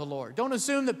about the Lord. Don't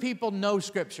assume that people know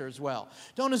Scriptures well.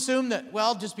 Don't assume that,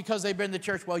 well, just because they've been in the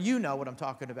church, well, you know what I'm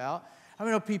talking about. I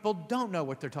know people don't know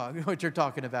what you're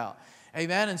talking about.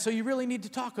 Amen? And so you really need to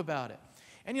talk about it.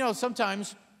 And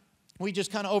sometimes we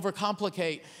just kind of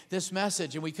overcomplicate this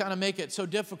message and we kind of make it so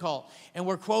difficult. And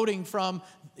we're quoting from,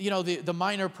 the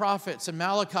minor prophets and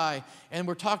Malachi, and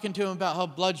we're talking to them about how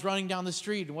blood's running down the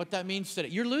street and what that means today.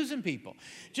 You're losing people.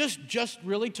 Just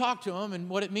really talk to them and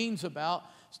what it means about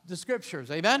the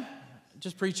Scriptures. Amen?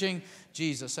 Just preaching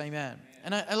Jesus. Amen.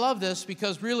 And I love this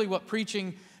because really what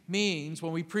preaching means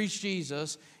when we preach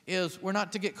Jesus is we're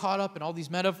not to get caught up in all these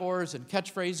metaphors and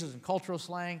catchphrases and cultural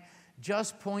slang.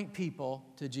 Just point people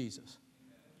to Jesus.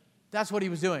 That's what he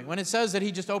was doing. When it says that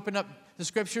he just opened up the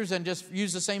scriptures and just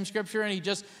used the same scripture and he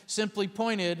just simply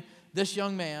pointed this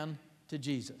young man to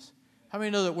Jesus. How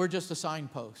many know that we're just a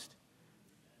signpost?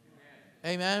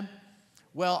 Amen?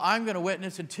 Well, I'm going to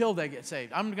witness until they get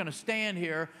saved. I'm going to stand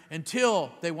here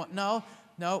until they want. No,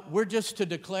 we're just to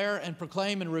declare and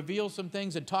proclaim and reveal some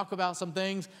things and talk about some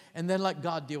things and then let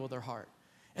God deal with their heart.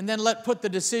 And then put the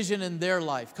decision in their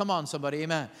life. Come on, somebody,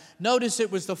 amen. Notice it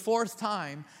was the 4th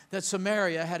time that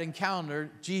Samaria had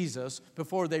encountered Jesus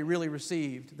before they really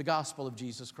received the gospel of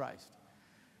Jesus Christ.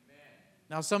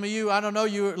 Now, some of you, I don't know,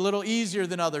 you're a little easier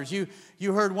than others. You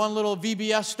heard one little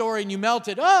VBS story and you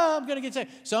melted. Oh, I'm going to get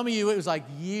saved. Some of you, it was like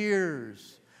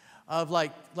years of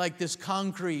like this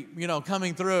concrete,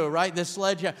 coming through, right? This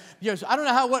sledgehammer. Yes, I don't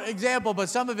know what example, but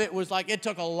some of it was like it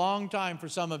took a long time for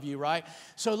some of you, right?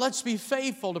 So let's be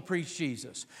faithful to preach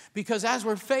Jesus. Because as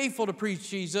we're faithful to preach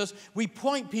Jesus, we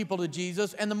point people to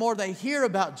Jesus, and the more they hear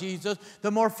about Jesus,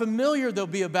 the more familiar they'll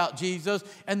be about Jesus,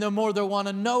 and the more they'll want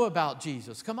to know about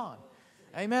Jesus. Come on.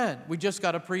 Amen. We just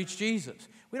got to preach Jesus.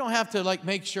 We don't have to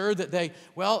make sure that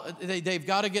they've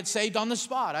got to get saved on the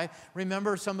spot. I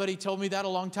remember somebody told me that a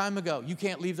long time ago. You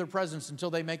can't leave their presence until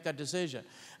they make that decision.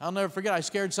 I'll never forget, I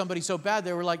scared somebody so bad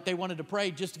they wanted to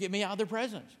pray just to get me out of their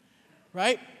presence.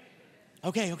 Right?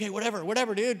 Okay,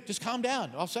 whatever, dude. Just calm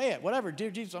down. I'll say it. Whatever.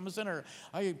 Dear Jesus, I'm a sinner.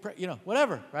 I pray,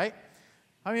 whatever, right?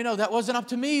 I mean, no, that wasn't up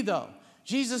to me though.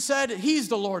 Jesus said He's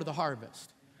the Lord of the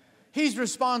harvest. He's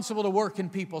responsible to work in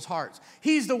people's hearts.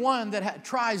 He's the one that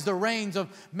tries the reins of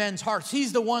men's hearts.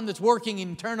 He's the one that's working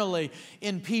internally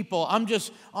in people. I'm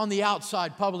just on the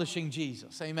outside publishing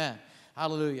Jesus. Amen.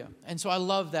 Hallelujah. And so I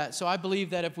love that. So I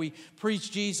believe that if we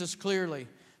preach Jesus clearly,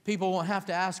 people won't have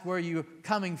to ask where you're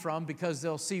coming from because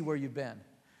they'll see where you've been.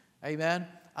 Amen.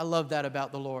 I love that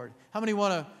about the Lord. How many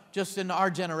want to, just in our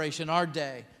generation, our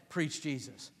day, preach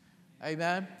Jesus?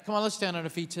 Amen. Come on, let's stand on our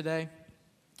feet today.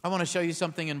 I want to show you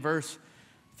something in verse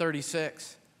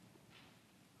 36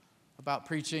 about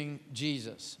preaching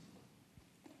Jesus.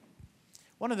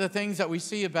 One of the things that we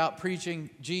see about preaching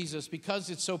Jesus,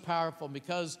 because it's so powerful,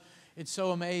 because it's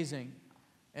so amazing,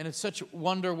 and it's such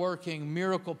wonder-working,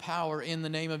 miracle power in the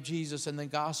name of Jesus and the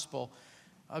gospel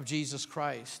of Jesus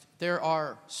Christ, there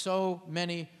are so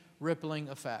many rippling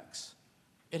effects.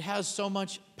 It has so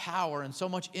much power and so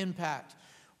much impact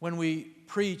when we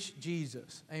preach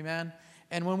Jesus. Amen?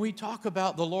 And when we talk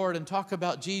about the Lord and talk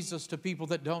about Jesus to people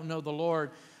that don't know the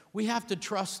Lord, we have to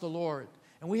trust the Lord.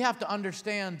 And we have to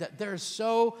understand that there's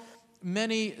so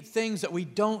many things that we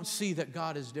don't see that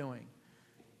God is doing.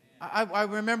 I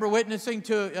remember witnessing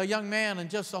to a young man and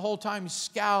just the whole time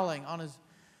scowling on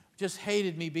just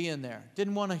hated me being there.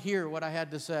 Didn't want to hear what I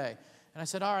had to say. And I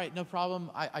said, all right, no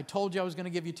problem. I told you I was going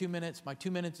to give you 2 minutes. My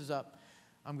 2 minutes is up.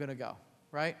 I'm going to go,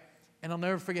 right? And I'll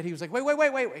never forget, he was like, wait.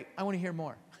 I want to hear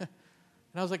more.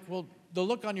 And I was like, well, the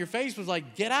look on your face was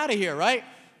like, get out of here, right?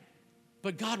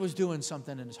 But God was doing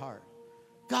something in his heart.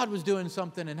 God was doing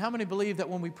something. And how many believe that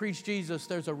when we preach Jesus,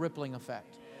 there's a rippling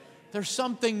effect? There's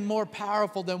something more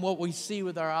powerful than what we see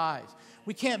with our eyes.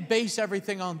 We can't base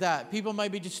everything on that. People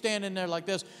might be just standing there like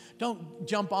this. Don't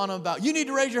jump on them about, you need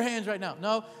to raise your hands right now.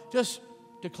 No, just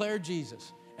declare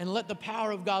Jesus and let the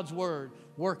power of God's word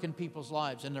work in people's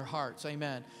lives and their hearts.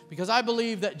 Amen. Because I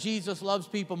believe that Jesus loves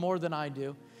people more than I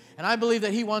do. And I believe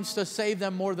that He wants to save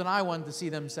them more than I want to see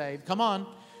them saved. Come on.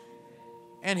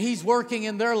 And He's working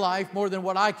in their life more than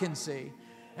what I can see.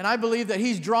 And I believe that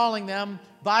He's drawing them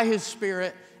by His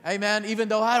Spirit. Amen. Even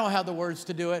though I don't have the words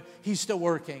to do it, He's still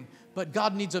working. But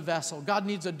God needs a vessel. God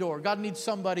needs a door. God needs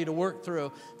somebody to work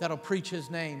through that'll preach His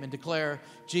name and declare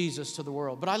Jesus to the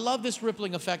world. But I love this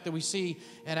rippling effect that we see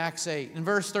in Acts 8. In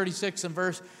verse 36 and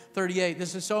verse 38,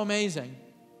 this is so amazing.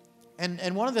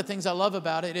 And one of the things I love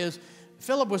about it is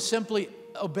Philip was simply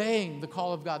obeying the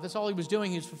call of God. That's all he was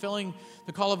doing. He was fulfilling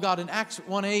the call of God. In Acts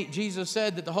 1:8, Jesus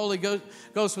said that the Holy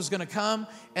Ghost was going to come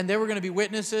and they were going to be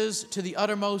witnesses to the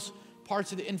uttermost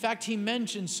parts of the... In fact, he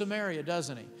mentions Samaria,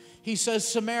 doesn't he? He says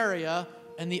Samaria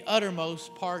and the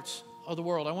uttermost parts of the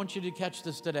world. I want you to catch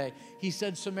this today. He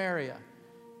said Samaria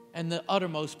and the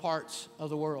uttermost parts of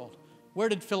the world. Where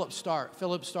did Philip start?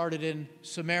 Philip started in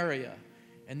Samaria,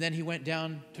 and then he went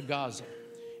down to Gaza.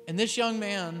 And this young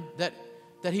man that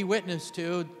he witnessed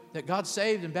to, that God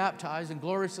saved and baptized and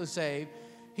gloriously saved,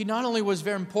 he not only was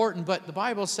very important, but the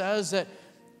Bible says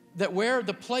that where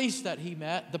the place that he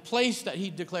met, the place that he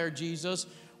declared Jesus,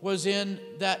 was in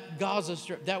that Gaza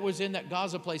strip. That was in that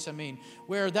Gaza place,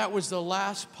 where that was the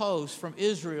last post from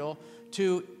Israel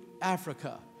to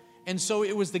Africa. And so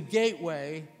it was the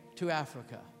gateway to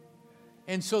Africa.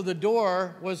 And so the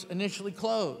door was initially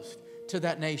closed to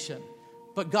that nation.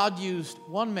 But God used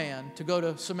one man to go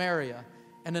to Samaria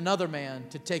and another man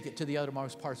to take it to the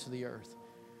uttermost parts of the earth.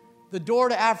 The door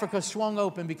to Africa swung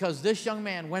open because this young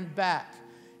man went back,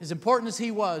 as important as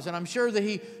he was, and I'm sure that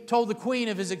he told the queen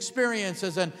of his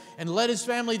experiences and led his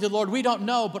family to the Lord. We don't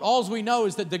know, but all we know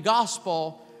is that the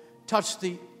gospel touched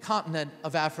the continent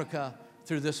of Africa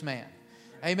through this man.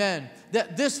 Amen.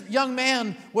 That this young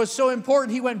man was so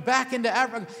important, he went back into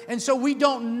Africa. And so we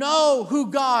don't know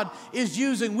who God is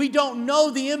using. We don't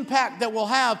know the impact that we'll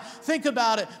have. Think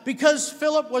about it. Because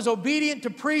Philip was obedient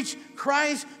to preach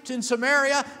Christ in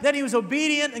Samaria, then he was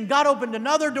obedient and God opened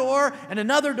another door,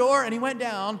 and he went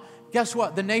down. Guess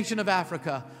what? The nation of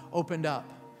Africa opened up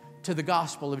to the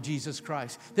gospel of Jesus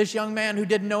Christ. This young man who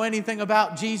didn't know anything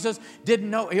about Jesus, didn't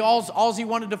know, all he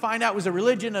wanted to find out was the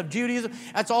religion of Judaism.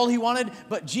 That's all he wanted,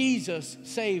 but Jesus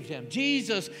saved him.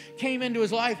 Jesus came into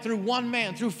his life through one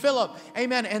man, through Philip.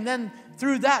 Amen. And then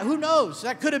through that, who knows?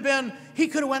 That could have been, he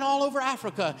could have went all over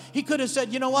Africa. He could have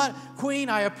said, you know what, Queen,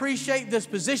 I appreciate this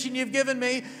position you've given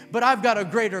me, but I've got a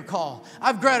greater call.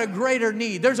 I've got a greater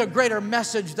need. There's a greater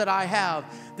message that I have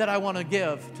that I want to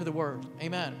give to the world.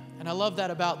 Amen. And I love that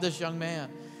about this young man.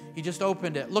 He just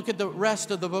opened it. Look at the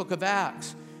rest of the book of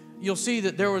Acts. You'll see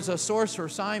that there was a sorcerer,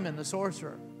 Simon the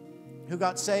sorcerer, who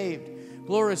got saved,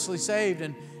 gloriously saved,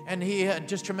 and he had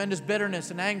just tremendous bitterness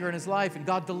and anger in his life, and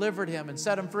God delivered him and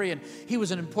set him free, and he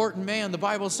was an important man. The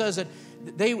Bible says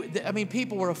that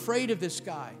people were afraid of this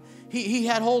guy. He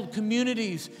had whole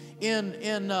communities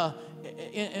in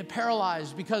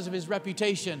paralyzed because of his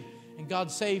reputation, and God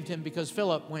saved him because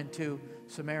Philip went to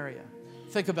Samaria.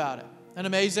 Think about it. Isn't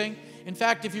amazing? In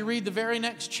fact, if you read the very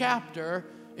next chapter,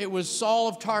 it was Saul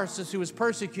of Tarsus who was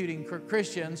persecuting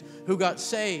Christians who got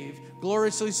saved,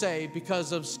 gloriously saved,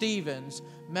 because of Stephen's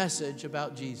message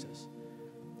about Jesus.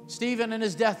 Stephen in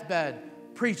his deathbed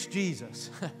preached Jesus.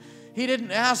 He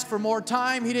didn't ask for more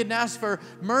time. He didn't ask for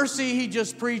mercy. He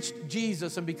just preached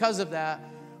Jesus. And because of that,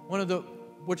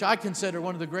 which I consider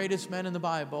one of the greatest men in the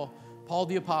Bible, Paul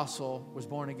the Apostle, was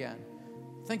born again.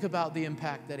 Think about the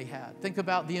impact that he had. Think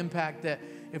about the impact that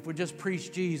if we just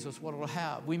preach Jesus, what it will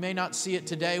have. We may not see it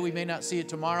today. We may not see it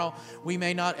tomorrow. We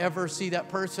may not ever see that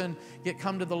person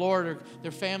come to the Lord or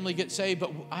their family get saved.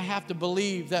 But I have to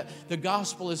believe that the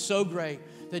gospel is so great,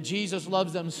 that Jesus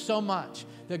loves them so much,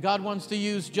 that God wants to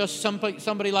use just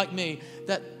somebody like me,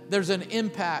 that there's an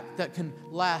impact that can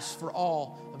last for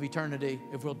all of eternity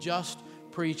if we'll just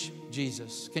preach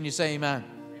Jesus. Can you say amen?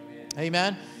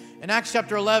 Amen. In Acts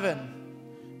chapter 11,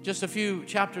 just a few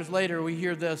chapters later, we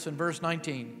hear this in verse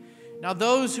 19. Now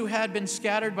those who had been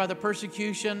scattered by the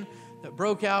persecution that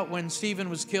broke out when Stephen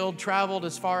was killed traveled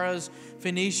as far as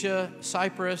Phoenicia,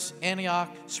 Cyprus, Antioch,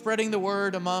 spreading the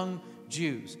word among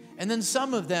Jews. And then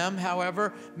some of them,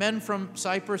 however, men from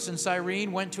Cyprus and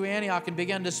Cyrene, went to Antioch and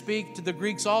began to speak to the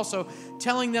Greeks also,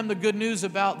 telling them the good news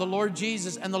about the Lord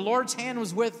Jesus. And the Lord's hand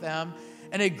was with them,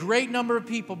 and a great number of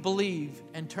people believed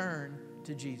and turned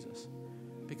to Jesus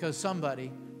because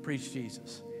somebody preach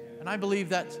Jesus. And I believe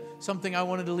that's something I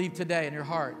wanted to leave today in your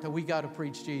heart, that we got to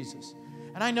preach Jesus.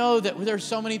 And I know that there's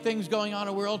so many things going on in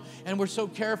the world, and we're so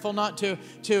careful not to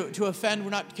offend.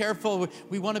 We're not careful.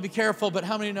 We want to be careful, but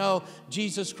how many know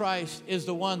Jesus Christ is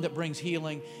the one that brings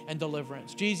healing and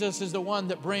deliverance? Jesus is the one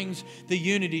that brings the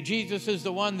unity. Jesus is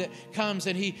the one that comes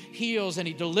and he heals and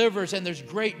he delivers, and there's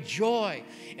great joy.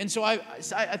 And so I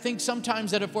think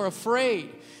sometimes that if we're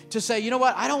afraid to say, you know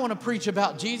what, I don't want to preach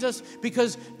about Jesus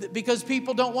because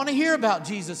people don't want to hear about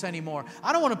Jesus anymore.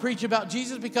 I don't want to preach about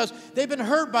Jesus because they've been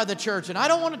hurt by the church, and I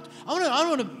don't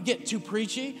want to get too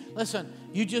preachy. Listen,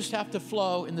 you just have to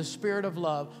flow in the spirit of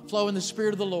love, flow in the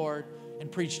spirit of the Lord,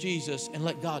 and preach Jesus, and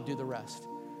let God do the rest.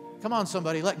 Come on,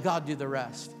 somebody, let God do the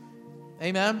rest.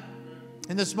 Amen.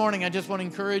 And this morning, I just want to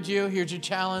encourage you. Here's your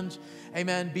challenge.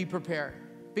 Amen. Be prepared.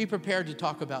 Be prepared to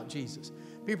talk about Jesus.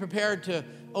 Be prepared to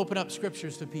open up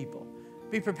scriptures to people.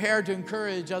 Be prepared to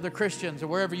encourage other Christians or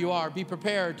wherever you are. Be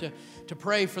prepared to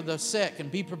pray for the sick,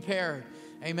 and be prepared.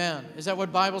 Amen. Is that what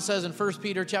the Bible says in 1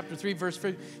 Peter chapter 3, verse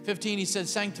 15? He said,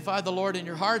 sanctify the Lord in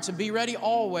your hearts and be ready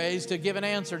always to give an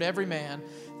answer to every man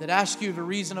that asks you the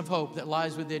reason of hope that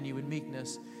lies within you in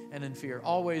meekness and in fear.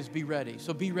 Always be ready.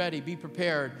 So be ready, be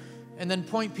prepared, and then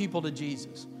point people to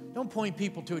Jesus. Don't point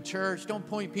people to a church. Don't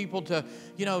point people to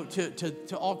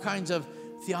all kinds of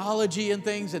theology and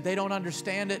things that they don't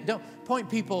understand it. Don't point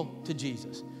people to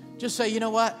Jesus. Just say, you know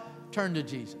what? Turn to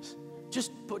Jesus.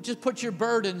 Just put your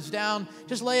burdens down.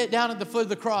 Just lay it down at the foot of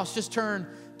the cross. Just turn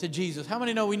to Jesus. How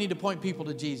many know we need to point people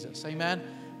to Jesus? Amen.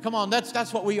 Come on,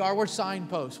 that's what we are. We're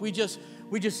signposts. We just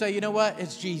say, you know what?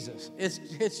 It's Jesus.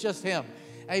 It's just Him.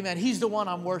 Amen. He's the one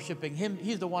I'm worshiping.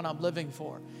 He's the one I'm living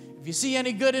for. If you see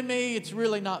any good in me, it's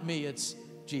really not me, it's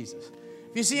Jesus.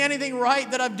 If you see anything right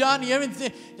that I've done,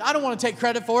 I don't want to take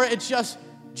credit for it. It's just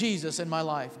Jesus in my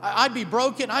life. I'd be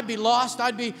broken. I'd be lost.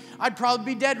 I'd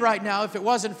probably be dead right now if it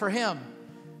wasn't for Him.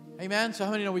 Amen? So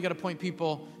how many know we got to point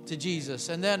people to Jesus?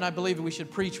 And then I believe that we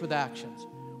should preach with actions.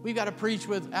 We've got to preach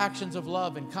with actions of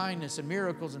love and kindness and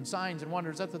miracles and signs and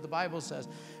wonders. That's what the Bible says.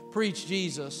 Preach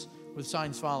Jesus with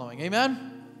signs following.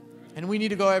 Amen? And we need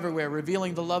to go everywhere,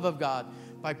 revealing the love of God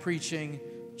by preaching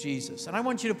Jesus. And I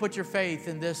want you to put your faith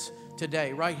in this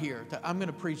today, right here. I'm going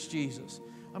to preach Jesus.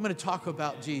 I'm going to talk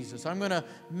about Jesus. I'm going to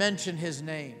mention His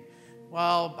name.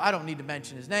 Well, I don't need to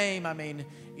mention His name. I mean,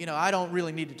 I don't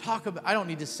really need to talk about, I don't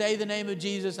need to say the name of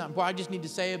Jesus. I just need to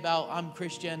say about I'm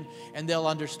Christian and they'll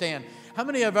understand. How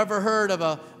many have ever heard of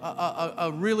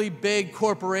a really big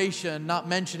corporation not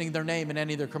mentioning their name in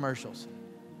any of their commercials?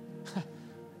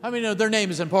 How many know their name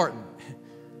is important?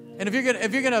 And if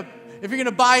you're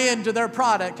gonna buy into their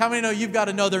product, how many know you've got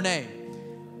to know their name?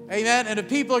 Amen. And if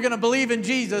people are going to believe in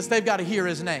Jesus, they've got to hear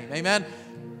His name. Amen.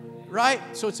 Right?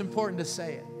 So it's important to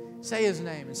say it. Say His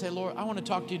name and say, Lord, I want to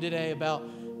talk to you today about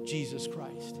Jesus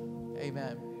Christ.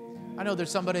 Amen. I know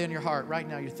there's somebody in your heart right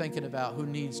now you're thinking about who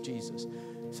needs Jesus.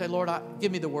 Say, Lord,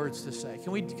 give me the words to say.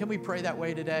 Can we pray that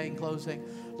way today in closing?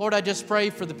 Lord, I just pray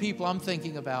for the people I'm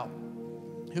thinking about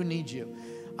who need you.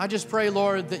 I just pray,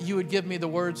 Lord, that you would give me the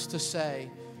words to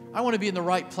say. I want to be in the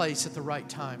right place at the right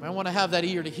time. I want to have that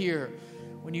ear to hear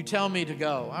when you tell me to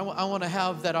go. I want to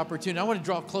have that opportunity. I want to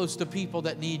draw close to people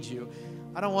that need you.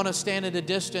 I don't want to stand at a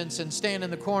distance and stand in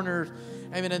the corner,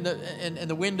 in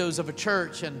the windows of a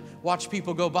church and watch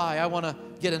people go by. I want to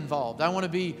get involved. I want to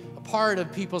be a part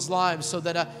of people's lives so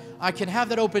that I can have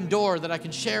that open door that I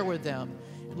can share with them.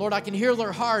 And Lord, I can hear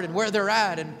their heart and where they're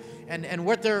at and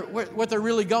what they're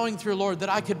really going through, Lord, that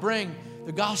I could bring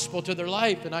the gospel to their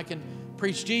life and I can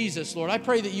preach Jesus, Lord. I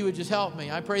pray that you would just help me.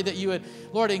 I pray that you would,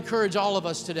 Lord, encourage all of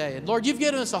us today. And Lord, you've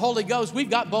given us the Holy Ghost. We've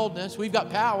got boldness. We've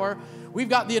got power. We've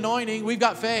got the anointing. We've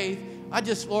got faith.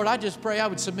 Lord, I just pray I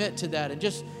would submit to that and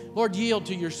just, Lord, yield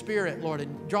to your Spirit, Lord,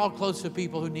 and draw close to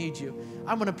people who need you.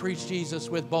 I'm going to preach Jesus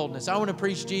with boldness. I want to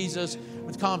preach Jesus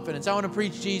with confidence. I want to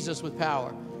preach Jesus with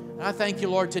power. And I thank you,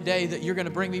 Lord, today that you're going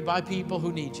to bring me by people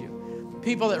who need you.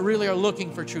 People that really are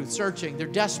looking for truth, searching. They're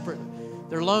desperate.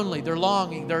 They're lonely, they're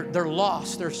longing, they're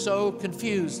lost, they're so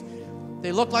confused.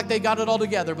 They look like they got it all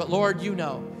together, but Lord, you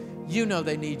know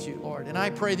they need you, Lord. And I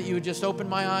pray that you would just open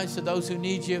my eyes to those who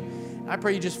need you. I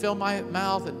pray you just fill my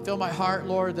mouth and fill my heart,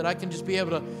 Lord, that I can just be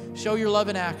able to show your love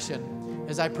in action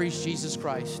as I preach Jesus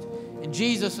Christ. In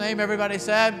Jesus' name, everybody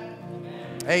said,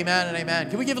 amen, amen and amen.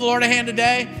 Can we give the Lord a hand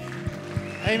today?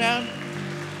 Amen.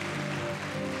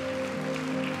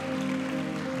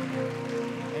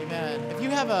 If you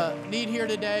have a need here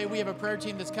today, we have a prayer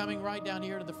team that's coming right down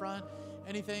here to the front.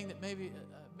 Anything that maybe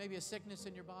a sickness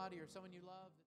in your body or someone you love.